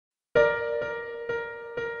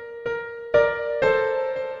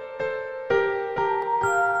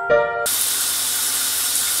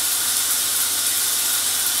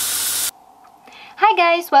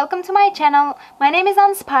guys, welcome to my channel. My name is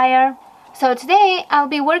Anspire. So today I'll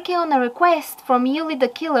be working on a request from Yuli the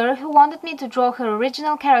Killer, who wanted me to draw her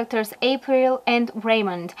original characters April and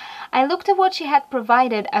Raymond. I looked at what she had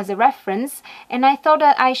provided as a reference and I thought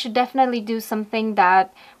that I should definitely do something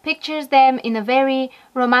that pictures them in a very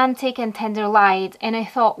romantic and tender light, and I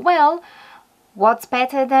thought, well, what's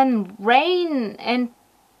better than rain and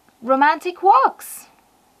romantic walks?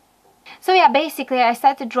 So yeah, basically I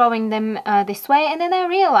started drawing them this way, and then I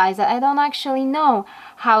realized that I don't actually know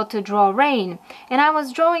how to draw rain. And I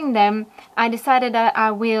was drawing them, I decided that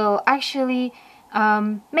I will actually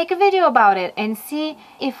make a video about it and see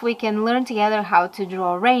if we can learn together how to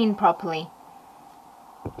draw rain properly.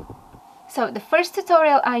 So the first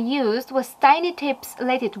tutorial I used was Tiny Tips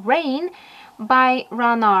Let It Rain by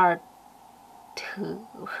Ranar.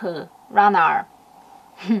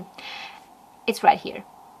 It's right here.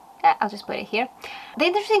 I'll just put it here. The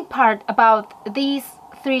interesting part about these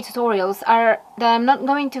three tutorials are that I'm not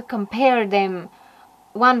going to compare them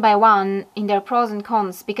one by one in their pros and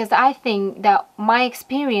cons, because I think that my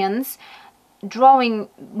experience drawing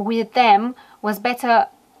with them was better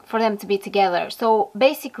for them to be together. So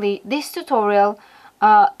basically this tutorial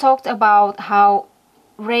talked about how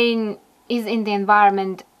rain is in the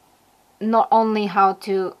environment, not only how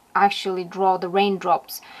to actually draw the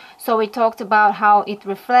raindrops. So we talked about how it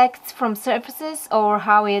reflects from surfaces, or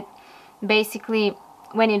how it basically,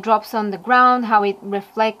 when it drops on the ground, how it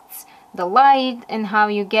reflects the light, and how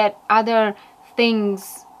you get other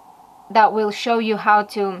things that will show you how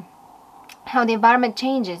the environment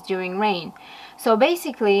changes during rain. So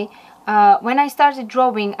basically when I started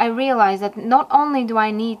drawing, I realized that not only do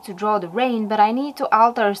I need to draw the rain, but I need to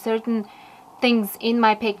alter certain things in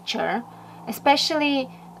my picture, especially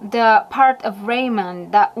the part of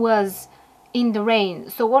Raymond that was in the rain.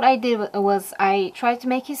 So what I did was I tried to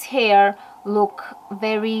make his hair look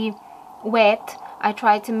very wet. I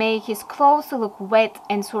tried to make his clothes to look wet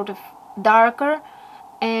and sort of darker,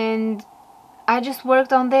 and I just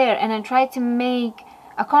worked on there, and I tried to make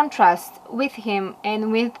a contrast with him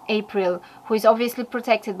and with April, who is obviously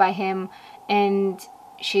protected by him, and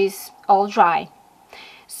she's all dry.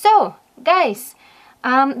 So guys,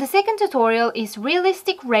 the second tutorial is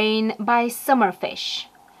Realistic Rain by Summerfish,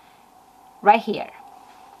 right here.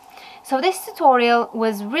 So this tutorial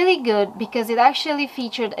was really good because it actually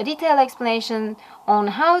featured a detailed explanation on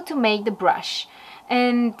how to make the brush,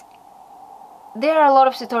 and there are a lot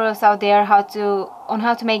of tutorials out there on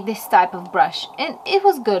how to make this type of brush, and it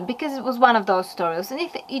was good because it was one of those tutorials, and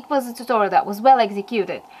it was a tutorial that was well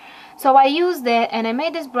executed. So I used it and I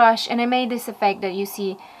made this brush and I made this effect that you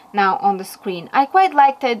see now on the screen. I quite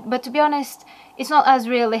liked it, but to be honest, it's not as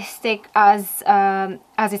realistic as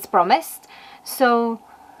it's promised. So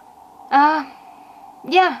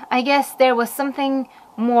yeah, I guess there was something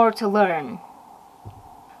more to learn.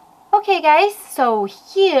 Okay guys, so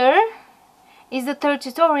here is the third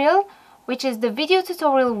tutorial, which is the video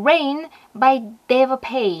tutorial Rain by Deva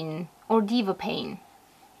Payne or Diva Payne.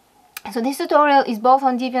 So this tutorial is both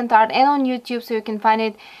on DeviantArt and on YouTube, so you can find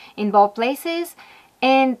it in both places.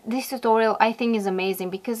 And this tutorial I think is amazing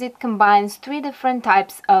because it combines three different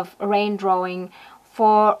types of rain drawing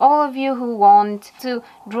for all of you who want to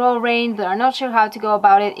draw rain but are not sure how to go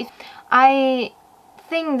about it. I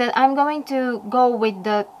think that I'm going to go with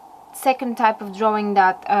the second type of drawing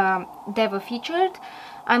that Deva featured.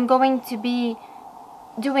 I'm going to be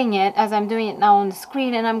doing it as I'm doing it now on the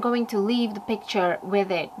screen, and I'm going to leave the picture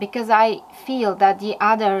with it because I feel that the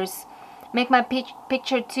others make my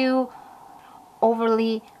picture too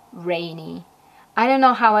overly rainy. I don't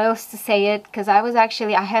know how else to say it, because I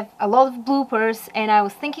have a lot of bloopers and I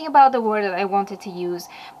was thinking about the word that I wanted to use,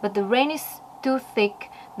 but the rain is too thick,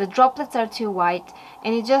 the droplets are too white,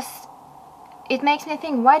 and it makes me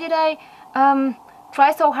think, why did I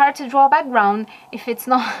try so hard to draw a background if it's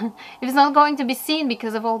not going to be seen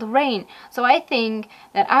because of all the rain? So I think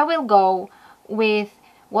that I will go with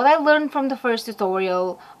what I learned from the first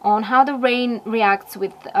tutorial on how the rain reacts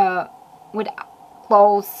with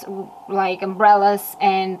clothes like umbrellas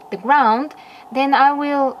and the ground. Then I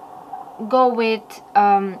will go with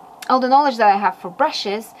all the knowledge that I have for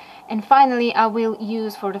brushes, and finally I will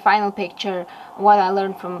use for the final picture what I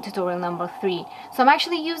learned from tutorial number 3. So I'm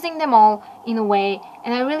actually using them all in a way,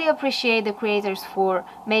 and I really appreciate the creators for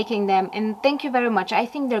making them, and thank you very much. I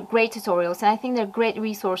think they're great tutorials and I think they're great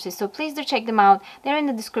resources, so please do check them out. They're in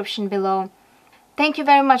the description below. Thank you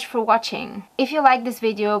very much for watching. If you like this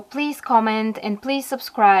video, please comment and please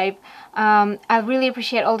subscribe. I really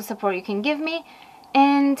appreciate all the support you can give me,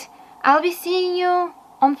 and I'll be seeing you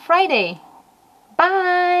on Friday.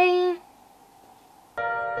 Bye!